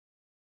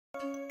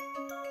Question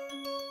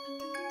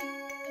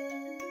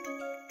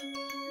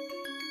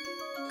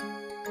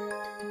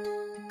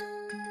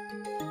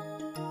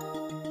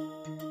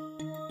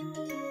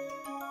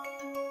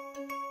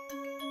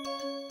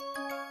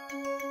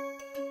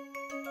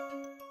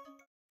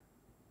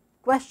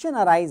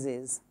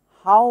arises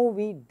how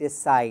we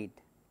decide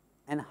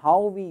and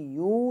how we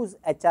use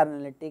HR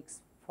analytics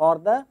for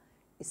the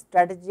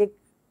strategic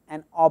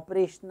and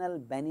operational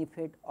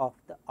benefit of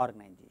the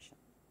organization.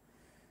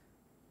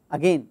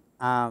 Again,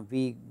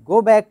 we go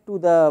back to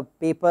the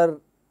paper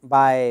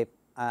by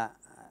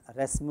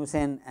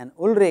Rasmussen and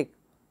Ulrich.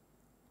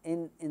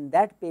 In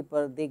that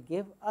paper they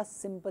give a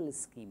simple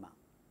schema,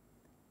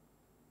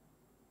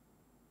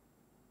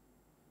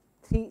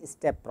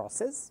 3-step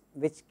process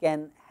which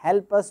can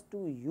help us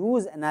to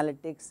use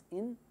analytics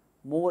in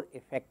more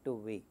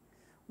effective way.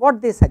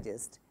 What they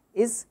suggest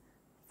is,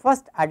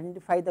 first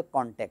identify the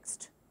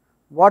context,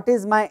 what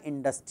is my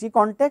industry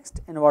context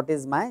and what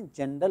is my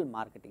general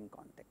marketing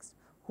context,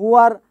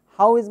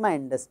 how is my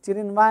industrial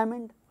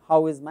environment,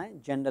 how is my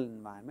general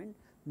environment.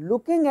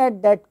 Looking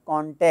at that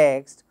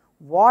context,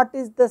 what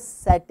is the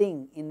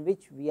setting in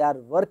which we are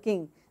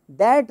working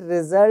that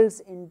results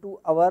into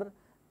our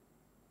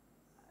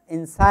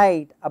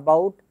insight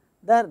about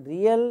the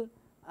real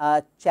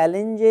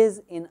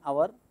challenges in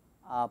our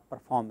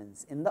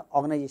performance, in the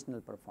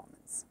organizational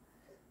performance.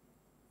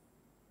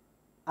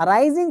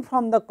 Arising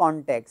from the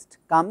context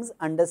comes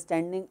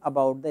understanding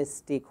about the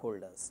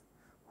stakeholders.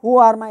 Who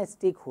are my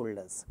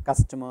stakeholders?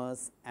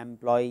 Customers,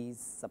 employees,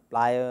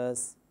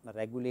 suppliers,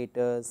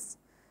 regulators,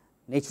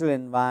 natural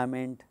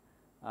environment,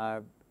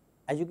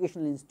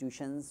 educational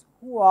institutions,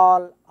 who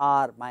all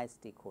are my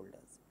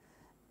stakeholders,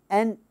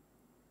 and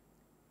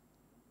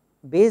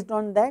based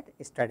on that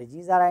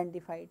strategies are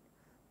identified,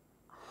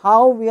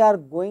 how we are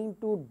going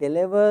to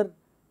deliver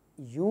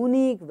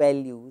unique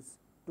values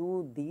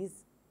to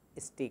these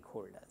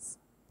stakeholders.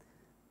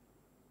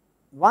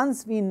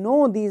 Once we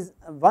know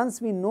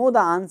the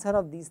answer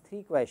of these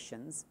 3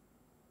 questions,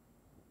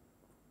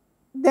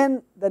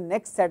 then the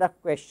next set of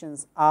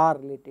questions are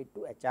related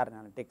to HR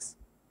analytics,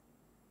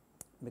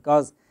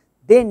 because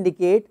they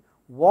indicate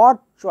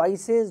what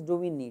choices do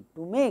we need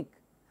to make,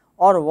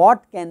 or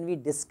what can we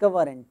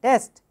discover and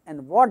test,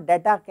 and what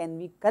data can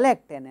we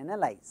collect and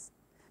analyze,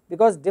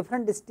 because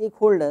different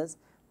stakeholders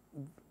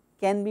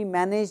can be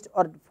managed,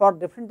 or for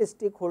different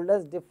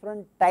stakeholders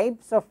different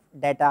types of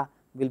data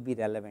will be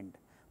relevant.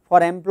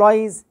 For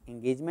employees,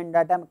 engagement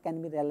data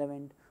can be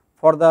relevant,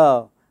 for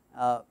the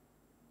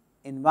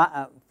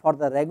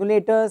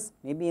regulators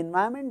maybe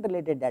environment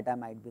related data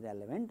might be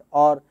relevant,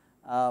 or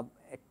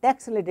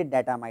tax related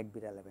data might be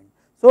relevant.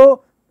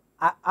 So,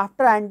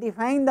 after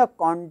identifying the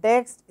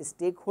context,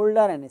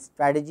 stakeholder and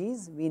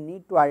strategies, we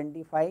need to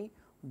identify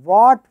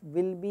what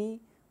will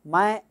be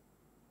my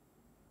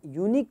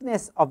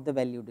uniqueness of the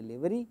value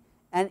delivery,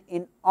 and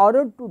in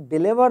order to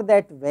deliver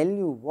that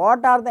value,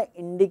 what are the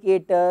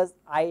indicators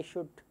I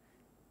should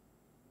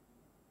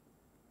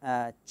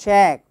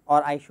check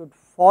or I should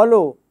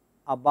follow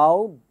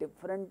about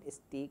different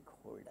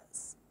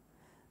stakeholders,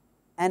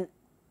 and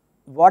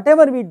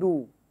whatever we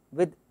do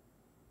with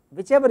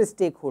whichever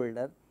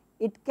stakeholder,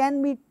 it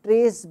can be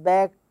traced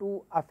back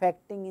to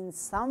affecting in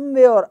some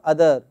way or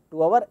other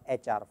to our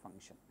HR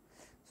function.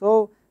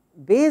 So,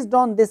 based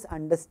on this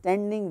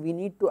understanding, we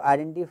need to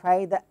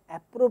identify the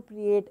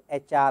appropriate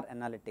HR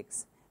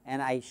analytics, and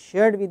I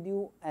shared with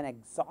you an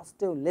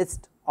exhaustive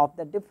list of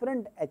the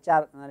different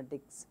HR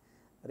analytics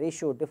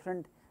ratio,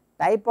 different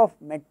type of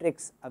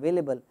metrics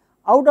available.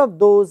 Out of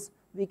those,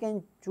 we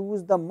can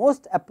choose the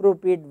most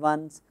appropriate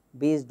ones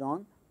based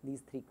on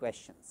these 3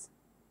 questions,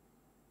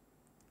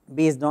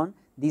 based on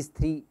these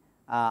 3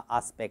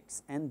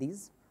 aspects and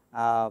these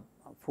 4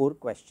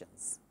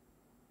 questions.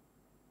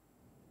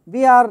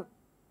 We are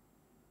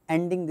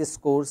ending this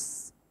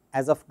course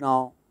as of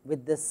now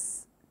with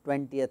this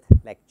 20th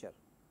lecture.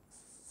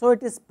 So,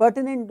 it is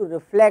pertinent to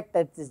reflect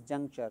at this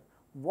juncture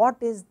what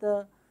is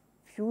the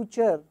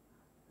future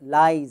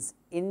lies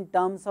in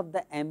terms of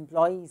the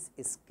employees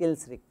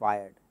skills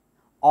required,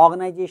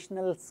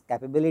 organizational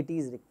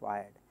capabilities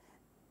required,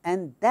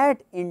 and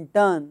that in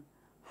turn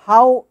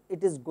how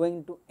it is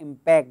going to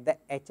impact the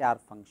HR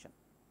function.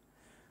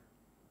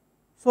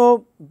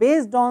 So,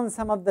 based on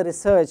some of the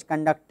research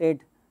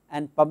conducted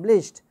and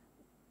published,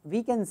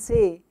 we can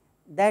say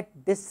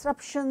that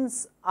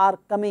disruptions are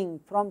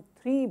coming from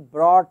 3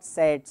 broad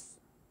sets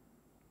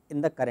in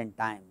the current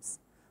times.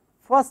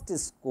 First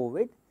is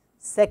COVID,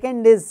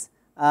 second is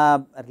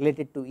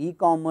related to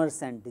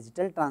e-commerce and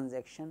digital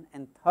transaction,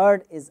 and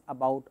third is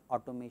about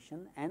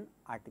automation and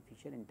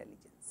artificial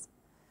intelligence.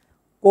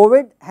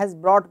 COVID has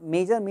brought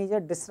major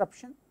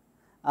disruption.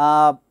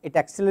 It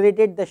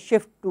accelerated the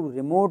shift to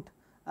remote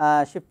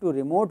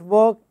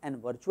work and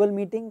virtual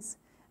meetings.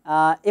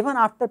 Even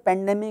after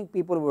pandemic,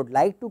 people would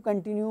like to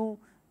continue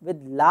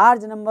with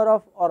large number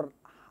of or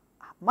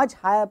much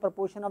higher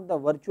proportion of the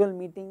virtual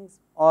meetings,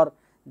 or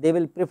they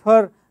will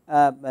prefer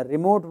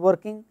remote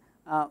working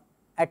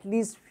at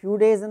least few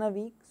days in a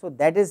week. So,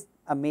 that is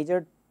a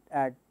major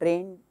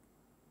trend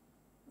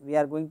we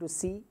are going to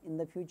see in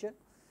the future.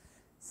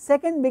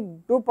 Second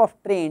big group of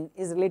trend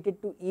is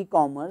related to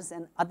e-commerce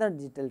and other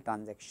digital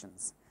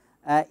transactions.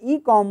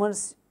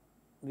 E-commerce,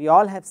 we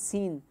all have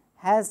seen,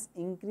 has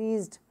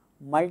increased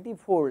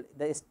multifold,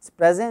 its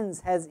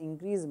presence has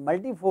increased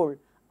multifold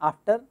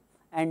after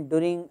and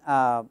during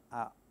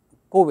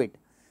COVID.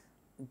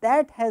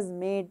 That has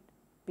made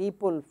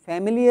people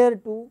familiar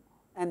to,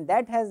 and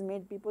that has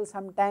made people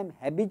sometime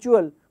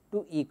habitual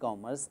to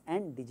e-commerce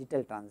and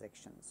digital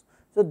transactions.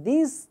 So,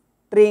 these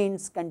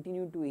trends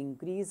continue to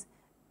increase,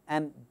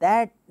 and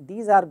that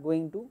these are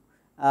going to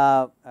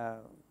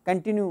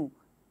continue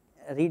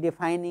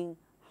redefining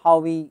how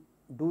we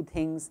do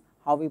things,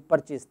 how we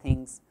purchase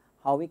things,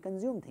 how we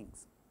consume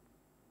things.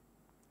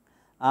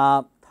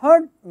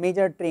 Third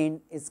major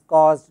trend is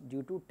caused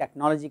due to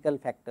technological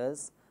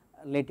factors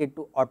related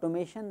to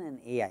automation and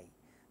AI.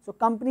 So,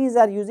 companies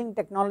are using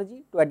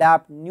technology to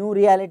adapt new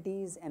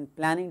realities and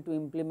planning to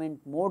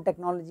implement more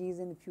technologies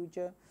in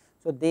future.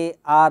 So, they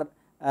are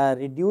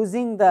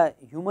reducing the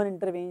human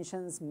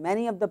interventions,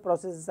 many of the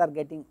processes are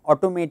getting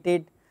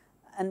automated,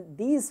 and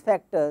these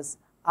factors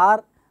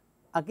are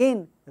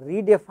again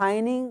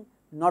redefining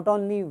not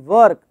only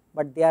work,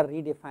 but they are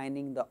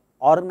redefining the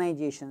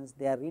organizations,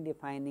 they are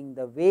redefining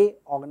the way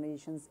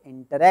organizations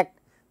interact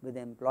with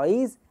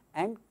employees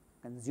and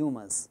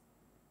consumers.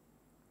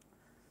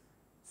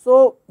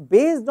 So,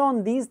 based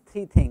on these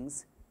three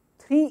things,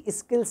 three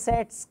skill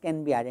sets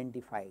can be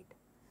identified,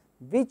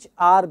 which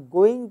are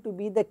going to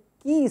be the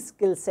key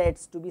skill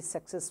sets to be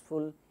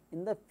successful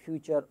in the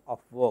future of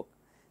work.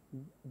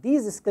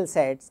 These skill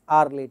sets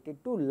are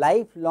related to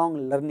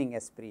lifelong learning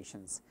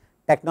aspirations.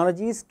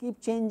 Technologies keep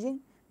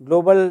changing,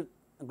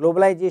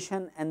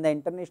 globalization and the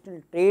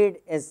international trade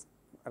is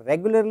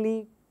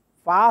regularly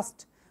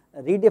fast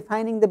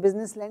redefining the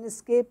business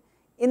landscape.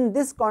 In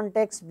this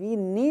context, we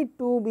need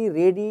to be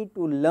ready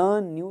to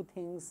learn new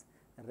things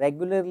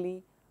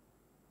regularly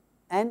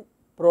and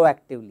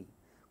proactively.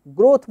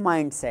 Growth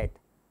mindset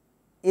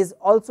is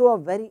also a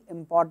very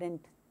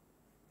important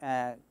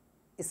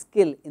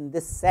skill in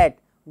this set.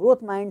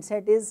 Growth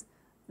mindset is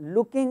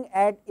looking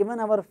at even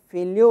our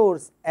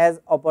failures as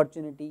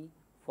opportunity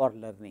for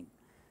learning.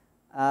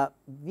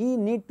 We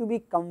need to be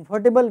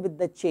comfortable with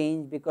the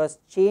change, because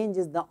change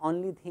is the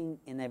only thing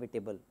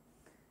inevitable.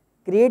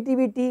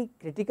 Creativity,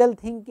 critical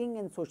thinking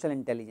and social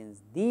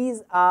intelligence,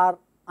 these are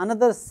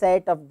another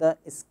set of the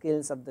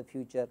skills of the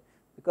future,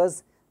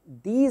 because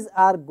these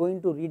are going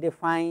to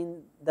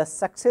redefine the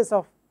success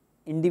of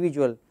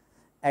individual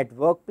at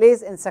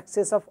workplace and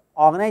success of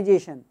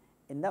organization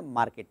in the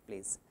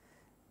marketplace.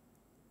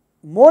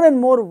 More and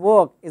more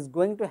work is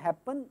going to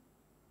happen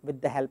with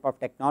the help of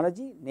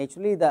technology.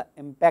 Naturally, the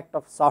impact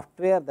of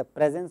software, the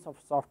presence of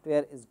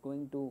software is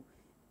going to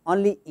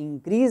only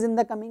increase in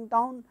the coming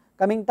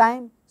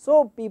time.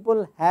 So,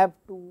 people have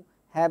to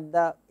have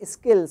the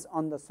skills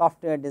on the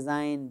software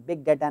design,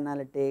 big data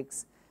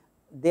analytics,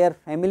 their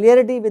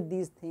familiarity with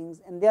these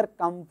things and their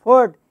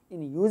comfort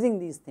in using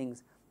these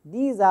things.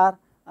 These are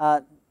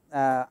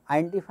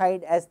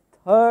identified as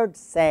third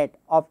set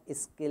of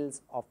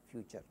skills of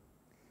future.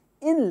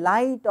 In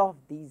light of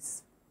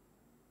these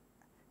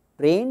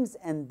trends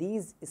and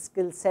these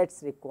skill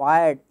sets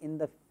required in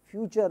the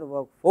future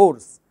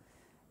workforce,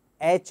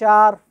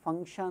 HR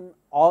function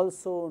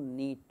also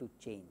need to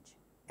change.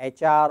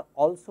 HR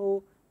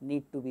also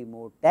need to be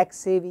more tech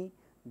savvy,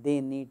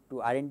 they need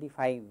to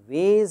identify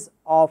ways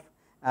of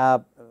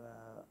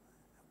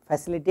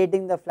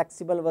facilitating the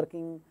flexible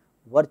working,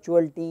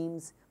 virtual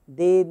teams,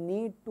 they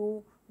need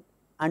to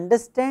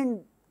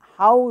understand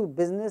how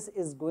business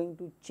is going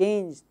to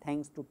change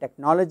thanks to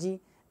technology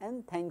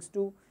and thanks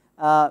to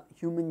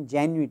human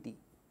genuity.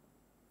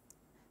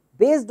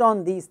 Based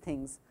on these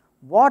things,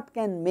 what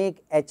can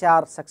make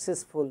HR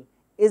successful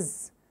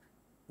is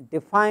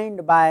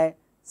defined by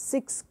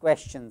 6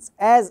 questions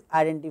as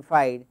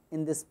identified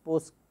in this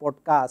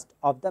podcast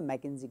of the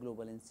McKinsey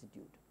Global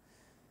Institute.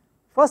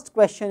 First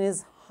question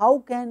is, how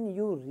can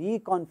you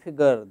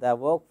reconfigure the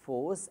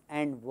workforce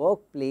and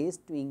workplace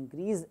to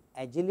increase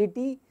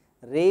agility,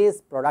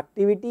 raise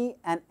productivity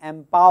and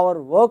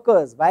empower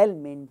workers while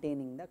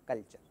maintaining the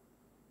culture?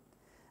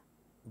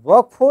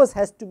 Workforce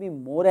has to be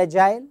more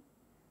agile,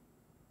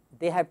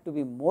 they have to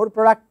be more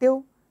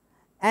productive,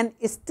 and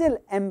still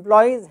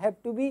employees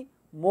have to be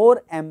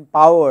more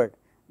empowered.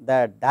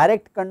 The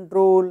direct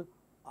control,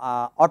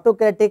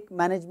 autocratic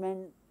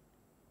management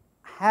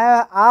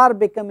are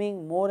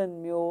becoming more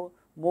and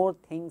more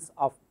things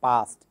of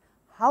past.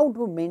 How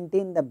to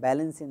maintain the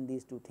balance in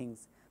these two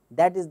things?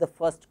 That is the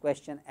first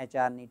question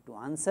HR need to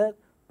answer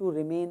to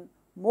remain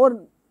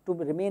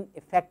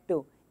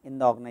effective in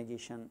the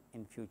organization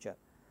in future.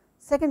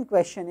 Second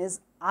question is,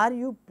 are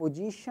you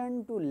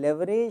positioned to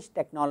leverage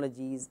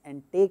technologies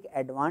and take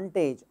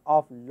advantage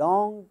of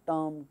long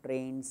term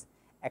trends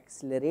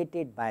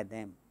accelerated by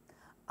them?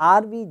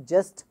 Are we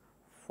just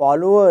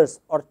followers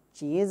or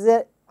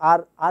chaser?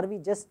 Are we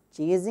just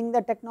chasing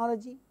the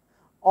technology,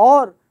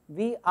 or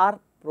we are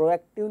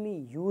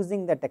proactively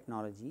using the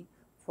technology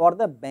for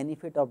the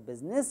benefit of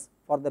business,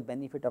 for the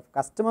benefit of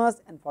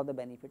customers and for the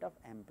benefit of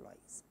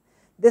employees.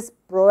 This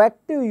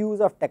proactive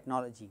use of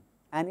technology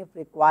and if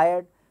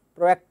required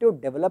proactive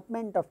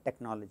development of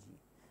technology,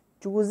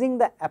 choosing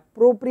the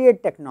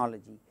appropriate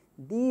technology,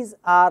 these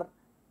are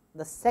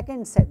the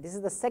second set, this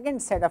is the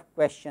second set of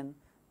question.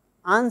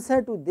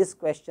 Answer to this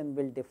question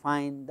will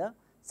define the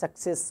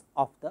success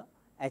of the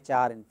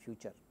HR in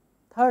future.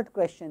 Third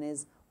question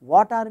is,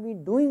 what are we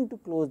doing to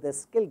close the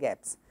skill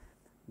gaps?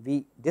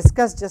 We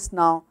discussed just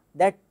now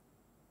that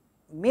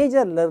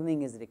major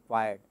learning is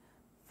required,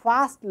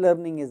 fast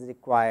learning is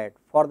required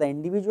for the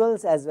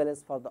individuals as well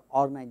as for the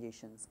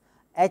organizations.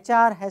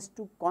 HR has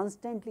to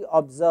constantly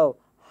observe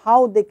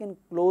how they can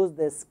close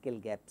their skill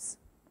gaps.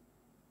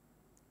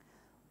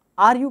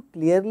 Are you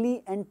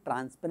clearly and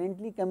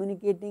transparently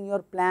communicating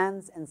your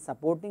plans and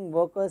supporting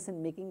workers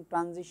in making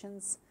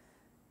transitions?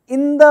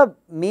 In the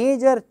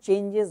major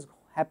changes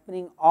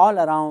happening all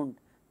around,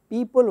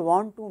 people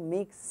want to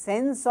make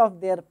sense of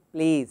their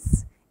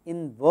place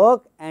in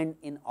work and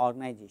in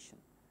organization.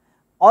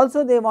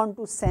 Also they want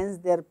to sense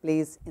their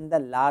place in the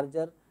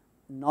larger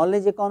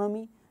knowledge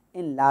economy,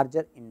 in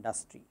larger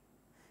industry.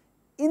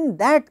 In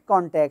that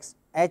context,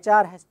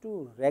 HR has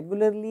to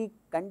regularly,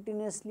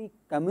 continuously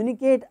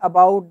communicate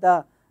about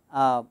the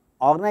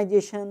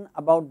organization,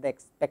 about the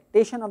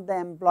expectation of the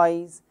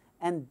employees,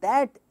 and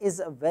that is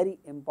a very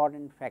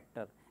important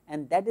factor,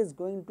 and that is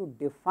going to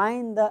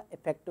define the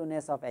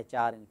effectiveness of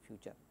HR in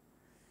future.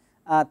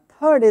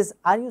 Third is,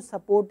 are you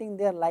supporting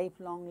their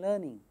lifelong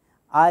learning?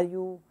 Are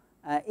you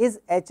is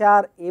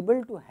HR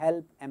able to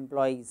help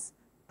employees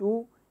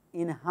to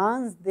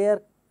enhance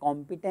their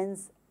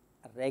competence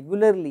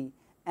regularly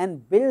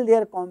and build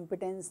their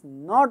competence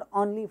not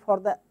only for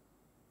the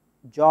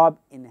job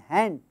in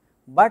hand,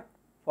 but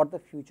for the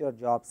future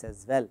jobs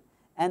as well.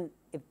 And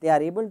if they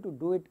are able to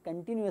do it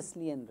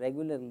continuously and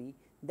regularly,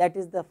 that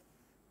is the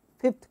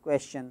fifth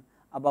question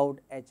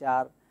about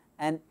HR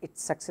and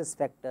its success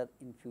factor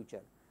in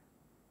future.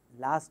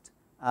 Last,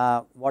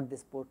 what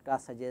this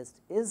podcast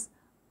suggests is,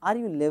 are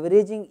you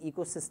leveraging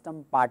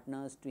ecosystem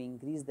partners to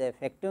increase the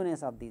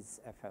effectiveness of these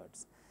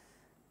efforts?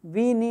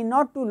 We need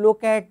not to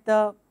look at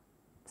the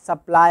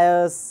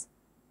suppliers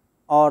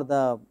or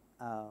the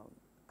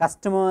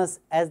customers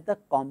as the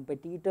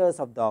competitors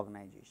of the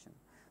organization.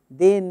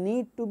 They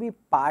need to be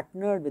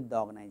partnered with the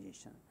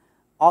organization.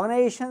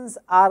 Organizations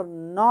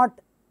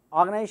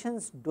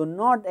do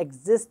not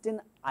exist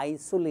in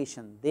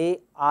isolation.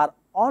 They are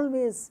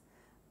always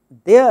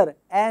there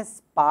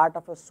as part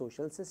of a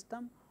social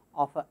system,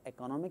 of an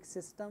economic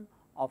system,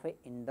 of an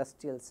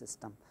industrial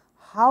system.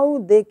 How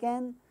they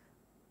can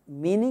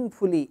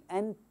meaningfully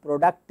and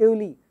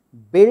productively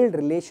build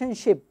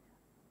relationship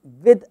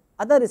with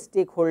other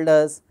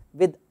stakeholders,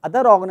 with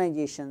other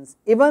organizations,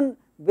 even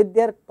with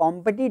their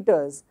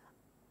competitors,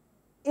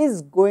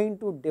 is going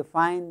to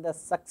define the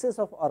success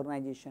of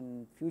organization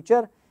in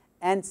future,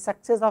 and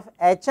success of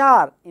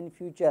HR in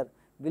future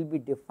will be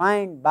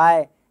defined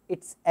by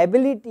its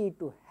ability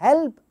to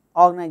help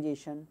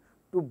organization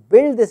to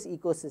build this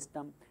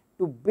ecosystem,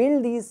 to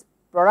build these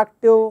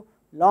productive,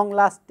 long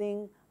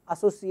lasting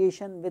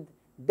association with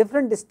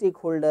different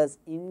stakeholders,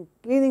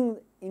 including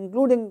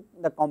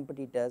the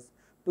competitors,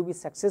 to be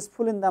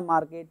successful in the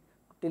market,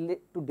 to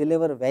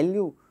deliver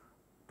value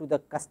to the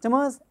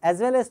customers as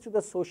well as to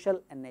the social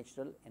and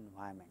natural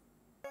environment.